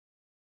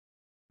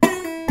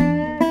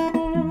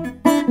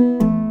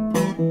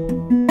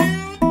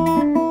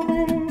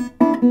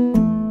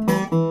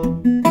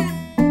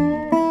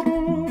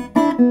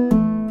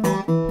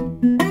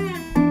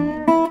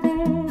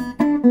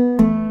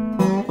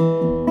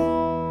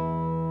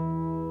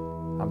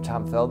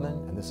Tom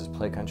Feldman, and this is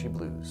Play Country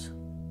Blues.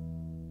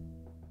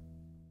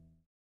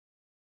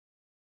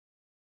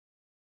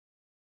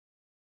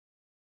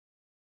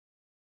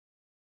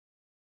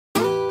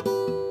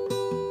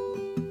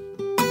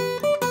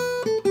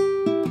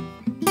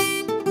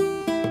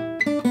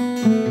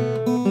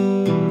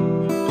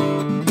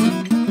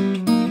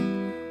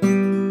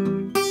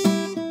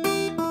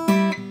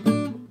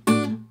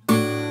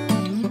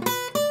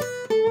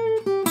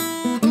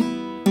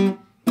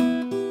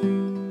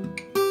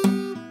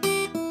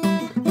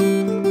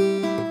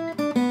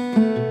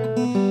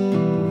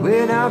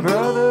 Now,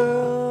 brother,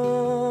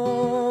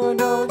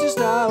 don't you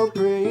stop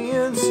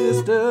praying,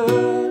 sister.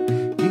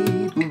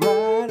 Keep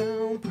right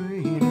on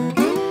praying,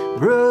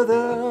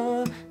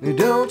 brother.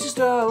 Don't you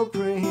stop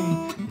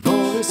praying,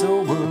 for this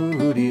old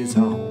world is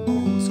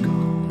almost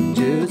gone.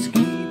 Just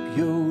keep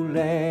your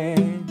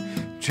land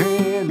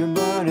trimmed and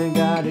burning.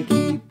 Gotta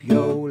keep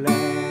your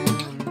land.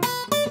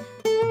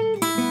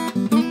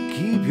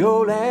 Keep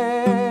your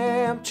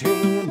lamp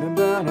trimmed and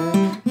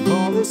burning,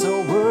 for this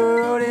old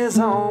world is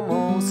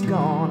almost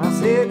gone. I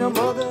said, no,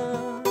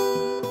 mother,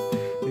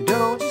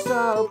 don't you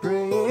stop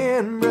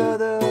praying,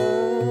 brother.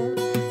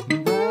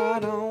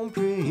 Right on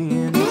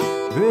praying,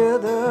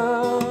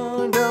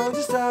 brother. Don't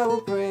you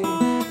stop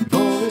praying,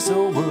 for this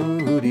old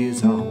world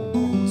is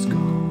almost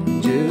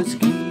gone. Just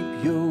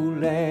keep your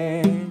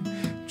land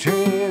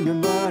trimmed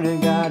and burning.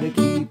 Gotta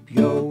keep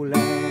your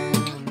land.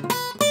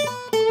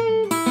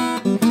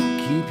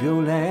 Keep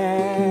your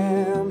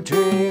lamp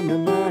trimmed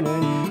and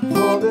burning,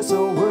 for this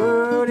old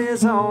world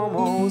is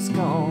almost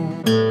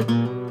gone.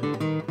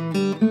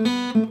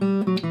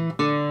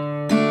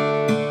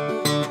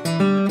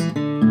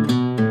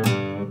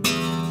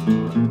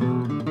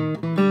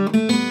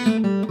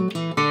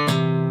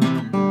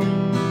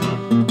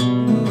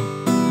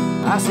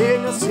 I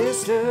said, no,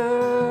 sister,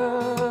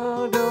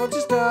 don't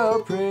you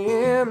stop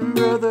praying,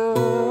 brother.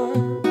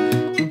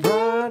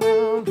 Right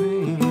on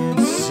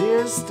praying,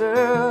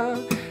 sister,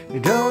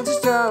 don't you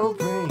stop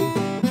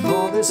praying,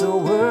 for this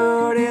old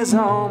world is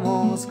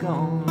almost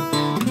gone.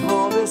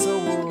 For this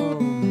old world.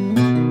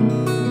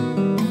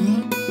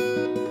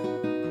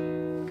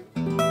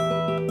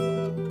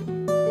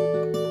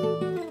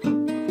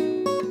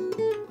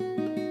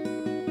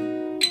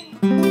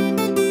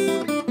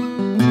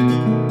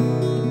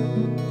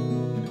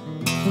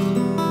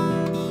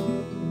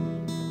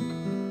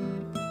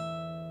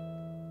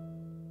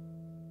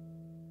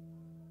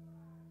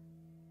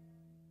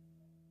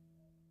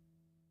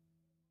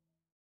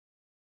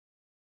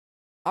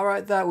 All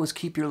right, that was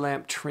Keep Your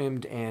Lamp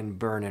Trimmed and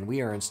Burnin'.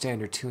 We are in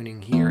standard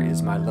tuning. Here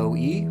is my low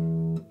E.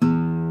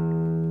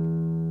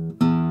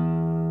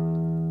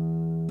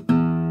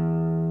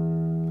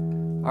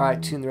 All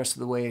right, tune the rest of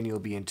the way and you'll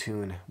be in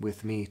tune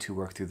with me to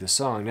work through the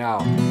song. Now,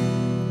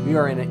 we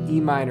are in an E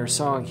minor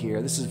song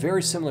here. This is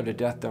very similar to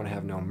Death Don't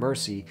Have No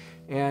Mercy,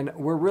 and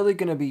we're really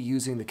going to be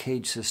using the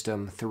cage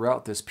system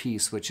throughout this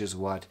piece, which is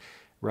what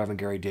Reverend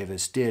Gary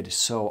Davis did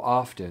so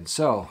often.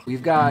 So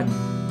we've got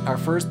our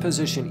first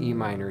position E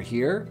minor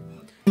here.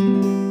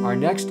 Our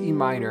next E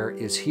minor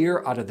is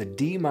here out of the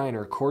D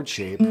minor chord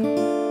shape.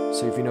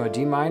 So if you know a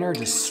D minor,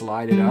 just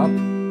slide it up.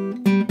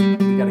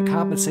 We got to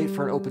compensate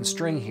for an open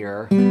string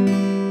here.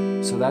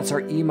 So that's our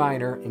E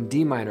minor and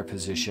D minor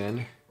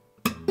position.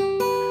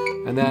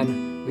 And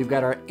then we've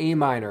got our A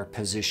minor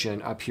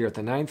position up here at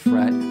the 9th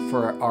fret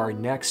for our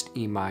next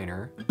E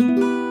minor.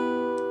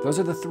 Those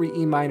are the three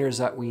E minors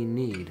that we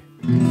need.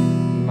 E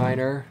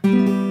minor, E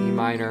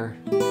minor,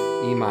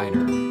 E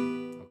minor.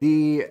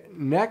 The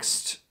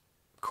next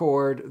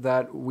chord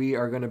that we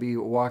are going to be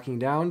walking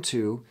down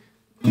to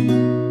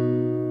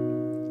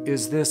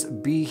is this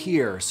B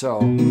here. So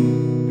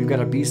we've got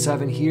a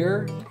B7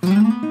 here.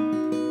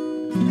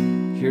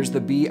 Here's the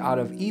B out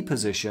of E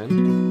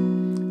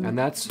position. And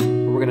that's what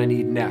we're going to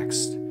need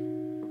next,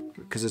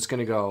 because it's going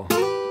to go.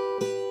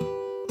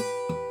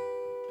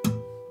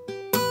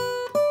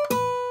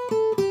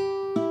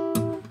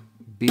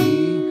 B,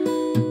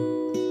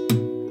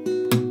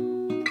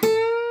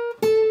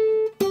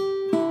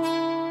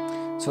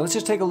 so let's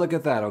just take a look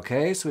at that,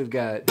 okay? So we've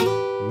got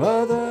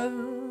mother,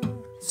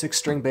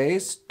 6-string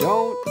bass,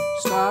 don't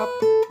stop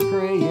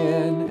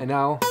praying, and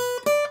now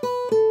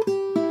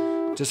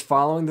just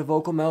following the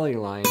vocal melody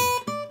line.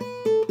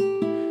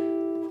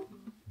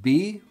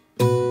 B,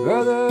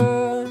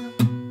 brother,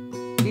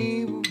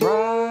 keep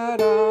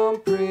right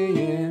on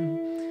praying.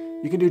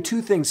 You can do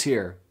two things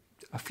here.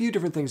 A few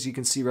different things you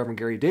can see Reverend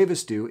Gary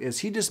Davis do is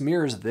he just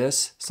mirrors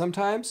this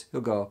sometimes.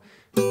 He'll go.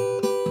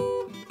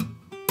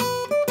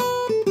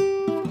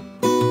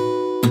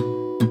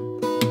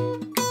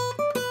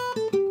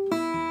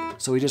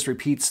 So he just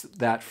repeats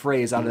that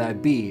phrase out of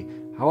that B.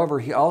 However,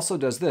 he also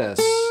does this,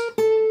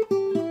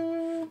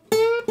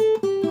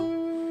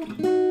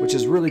 which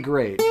is really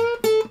great.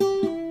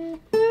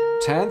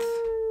 10th,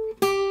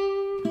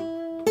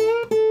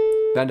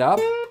 bend up,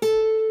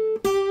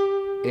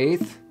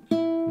 8th,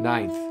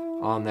 9th.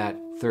 On that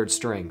 3rd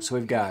string. So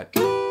we've got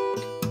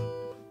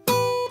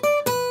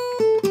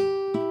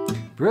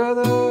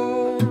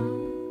brother,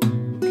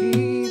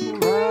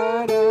 keep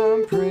right on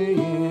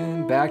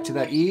back to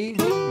that E.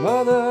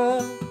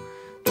 Mother,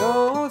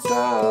 don't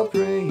stop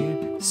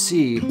praying.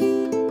 C,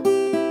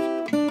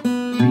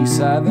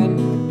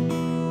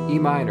 B7, E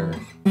minor.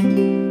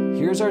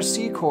 Here's our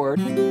C chord,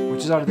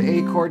 which is out of the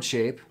A chord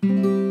shape.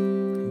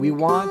 We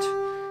want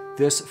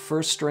this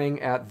first string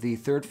at the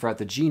 3rd fret,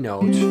 the G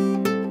note,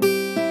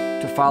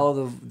 to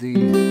follow the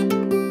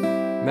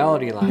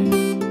melody line.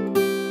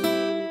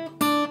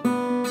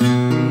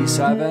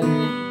 B7,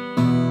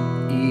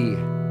 E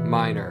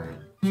minor.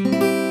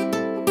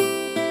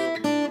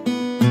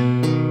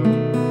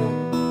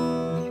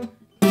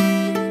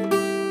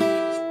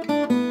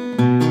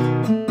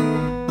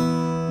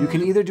 You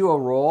can either do a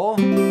roll,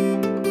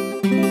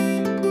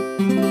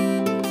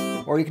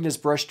 or you can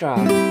just brush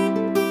down.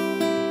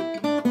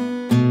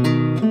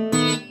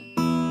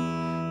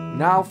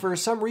 Now, for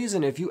some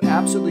reason, if you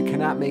absolutely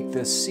cannot make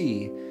this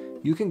C,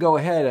 you can go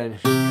ahead and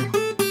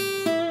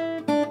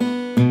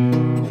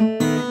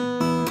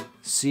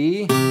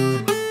C,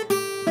 and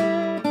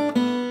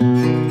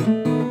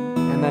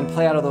then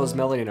play out of those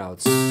melody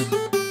notes.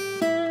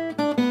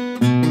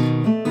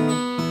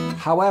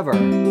 However,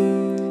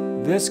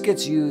 this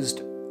gets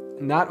used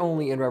not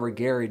only in Reverend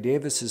Gary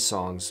Davis's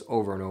songs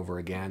over and over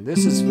again.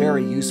 This is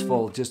very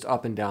useful just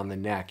up and down the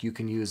neck. You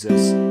can use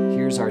this.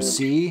 Here's our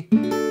C,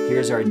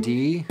 here's our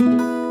D,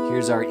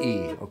 here's our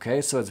E.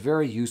 Okay, so it's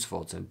very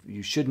useful.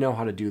 You should know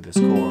how to do this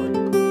chord.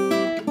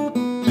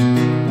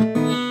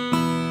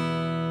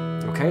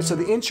 Okay, so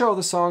the intro of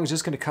the song is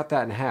just going to cut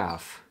that in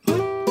half.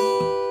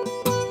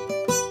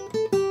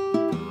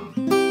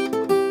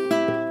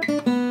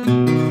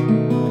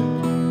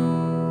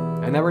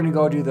 And then we're going to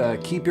go do the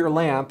Keep Your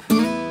Lamp.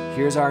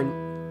 Here's our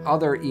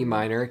other E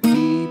minor.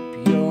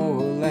 Keep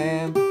your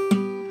lamp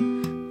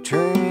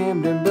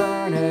trimmed and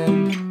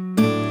burning.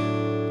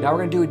 Now we're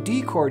going to do a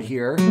D chord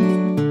here,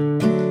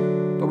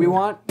 but we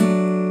want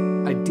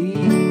a D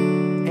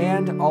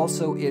and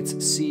also its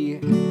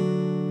C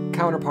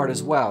counterpart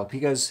as well,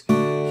 because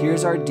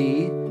here's our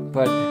D,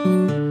 but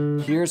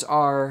here's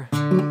our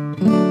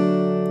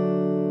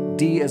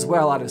D as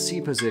well out of C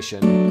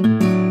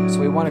position. So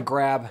we want to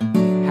grab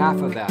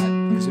half of that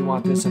because we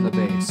want this in the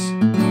bass.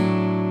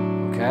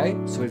 Okay,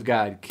 so we've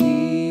got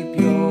keep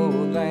your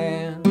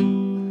lamp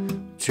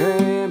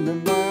trimmed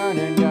and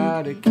burning,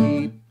 gotta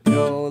keep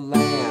your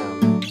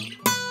lamp.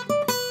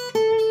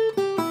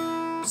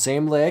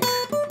 Same lick.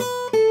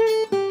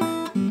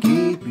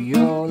 Keep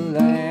your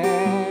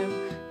lamp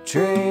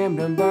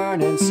trimmed and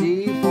burning,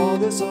 see, for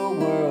this old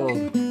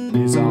world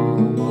is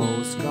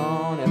almost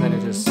gone. And then it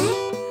just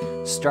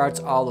starts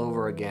all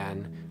over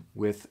again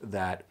with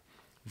that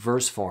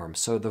verse form.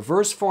 So the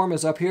verse form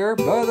is up here.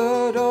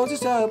 Brother, don't you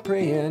stop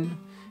praying.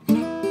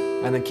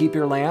 And then keep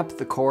your lamp,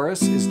 the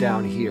chorus, is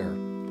down here.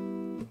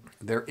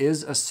 There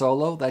is a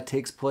solo that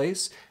takes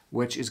place,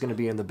 which is going to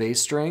be in the bass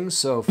string.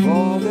 So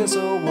for this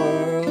old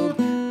world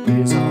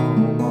is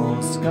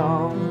almost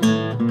gone.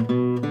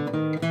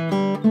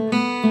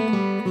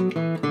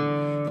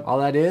 All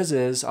that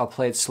is I'll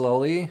play it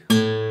slowly.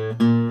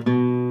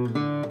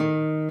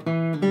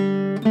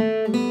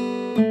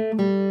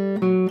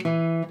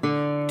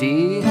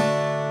 D.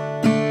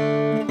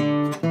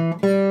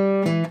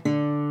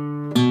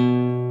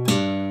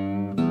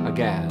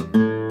 Again.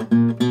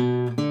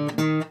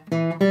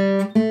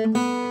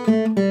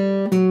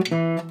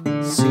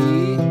 C, E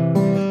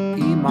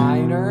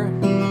minor,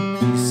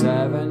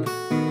 E7,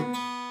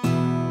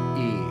 E.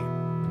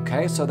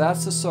 Okay, so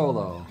that's the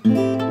solo.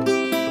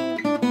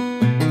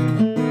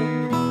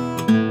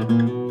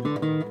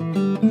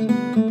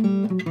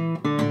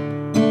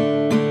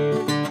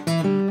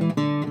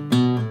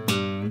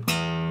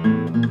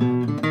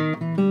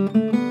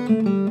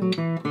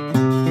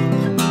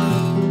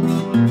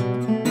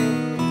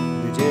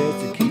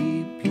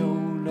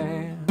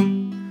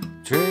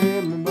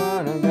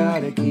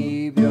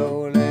 Keep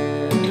your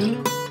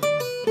lamp,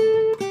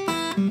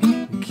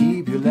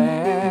 keep your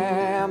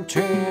lamp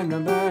trimmed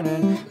and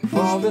burning,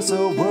 for this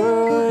old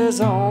world is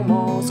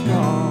almost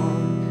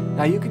gone.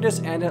 Now you can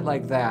just end it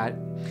like that.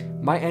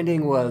 My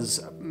ending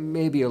was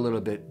maybe a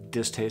little bit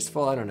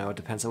distasteful. I don't know, it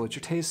depends on what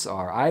your tastes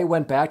are. I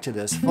went back to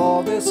this,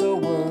 for this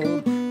old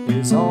world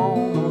is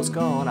almost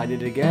gone. I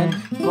did it again,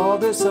 for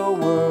this old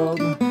world.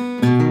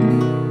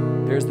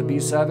 There's the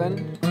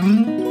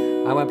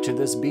B7. I went to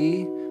this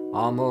B,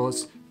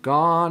 almost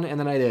gone, and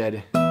then I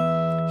did.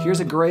 Here's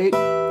a great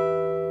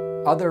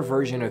other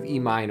version of E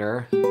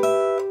minor.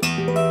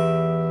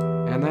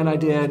 And then I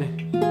did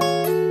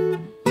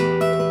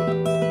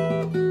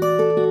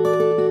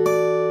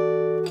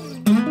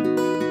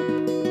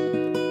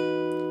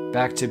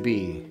back to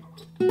B.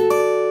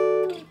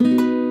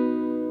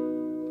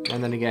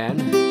 And then again.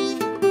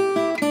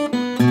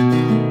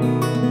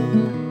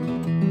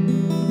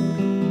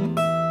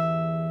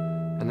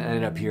 And then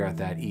ended up here at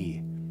that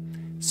E.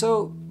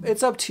 So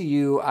it's up to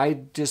you.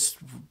 I just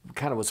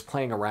kind of was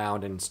playing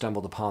around and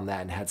stumbled upon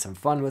that and had some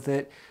fun with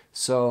it.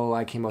 So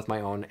I came up with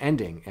my own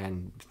ending,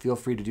 and feel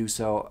free to do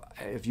so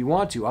if you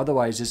want to.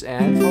 Otherwise, just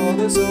end for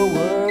this old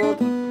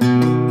world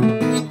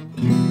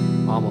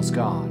almost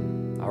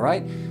gone. All right. All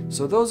right,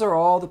 so those are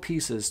all the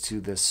pieces to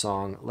this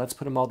song. Let's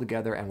put them all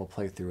together and we'll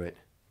play through it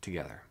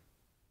together.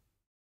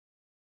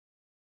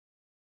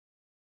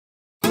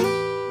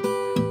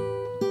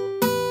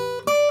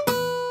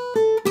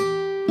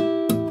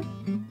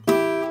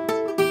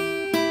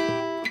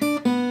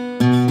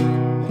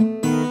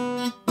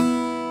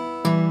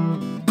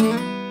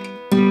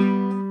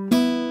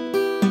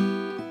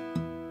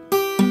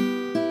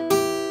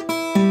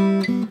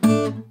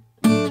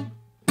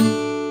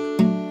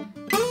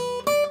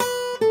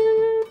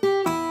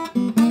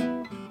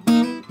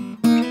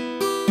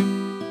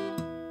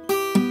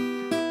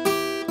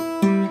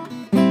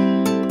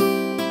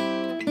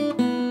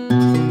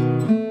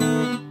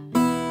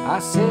 I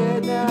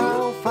said,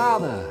 now,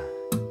 Father,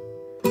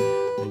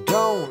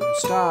 don't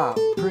stop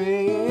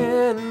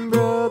praying,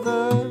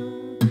 brother.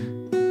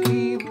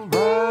 Keep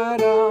right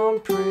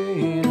on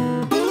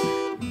praying.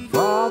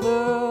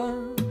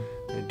 Father,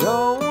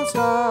 don't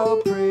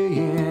stop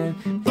praying,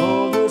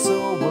 for this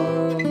old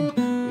world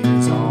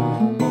is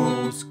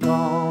almost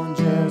gone.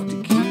 Just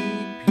to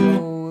keep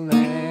your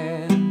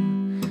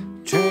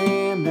land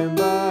trimmed and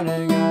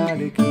burning,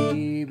 gotta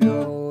keep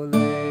your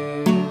land.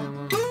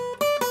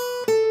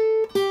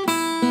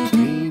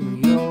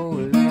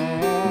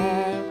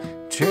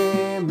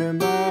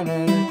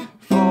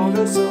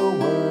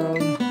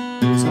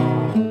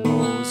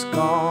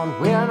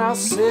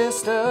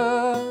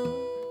 Sister,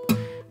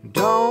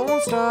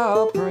 don't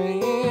stop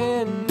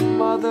praying.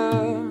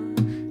 Mother,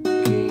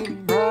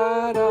 keep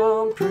right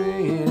on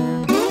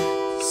praying.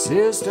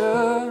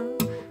 Sister,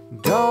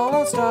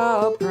 don't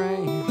stop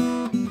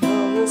praying,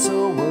 for this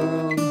whole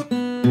world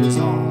is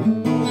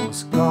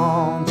almost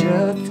gone.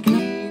 Just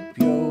keep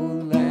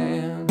your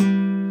land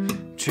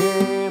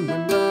trimmed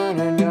and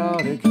burning,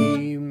 gotta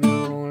keep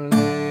your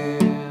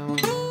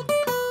land.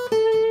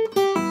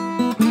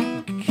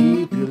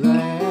 Keep your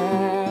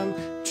land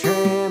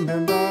trimmed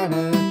and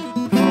burning,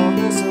 for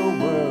this whole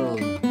world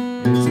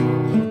is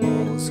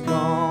almost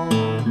gone.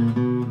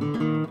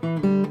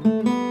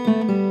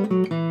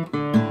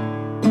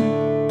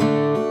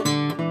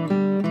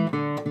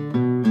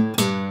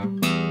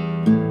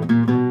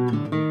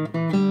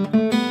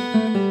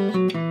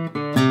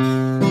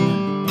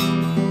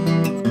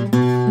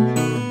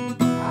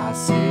 I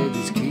said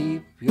just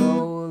keep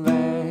your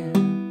land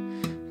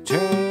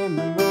trimmed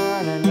and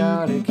burning,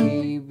 gotta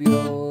keep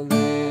your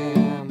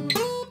land.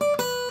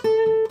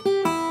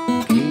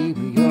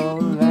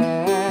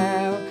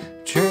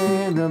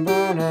 Trimmed and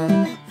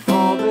burning,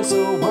 for this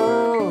whole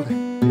world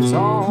is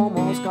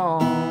almost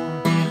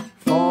gone.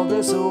 For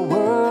this whole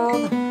world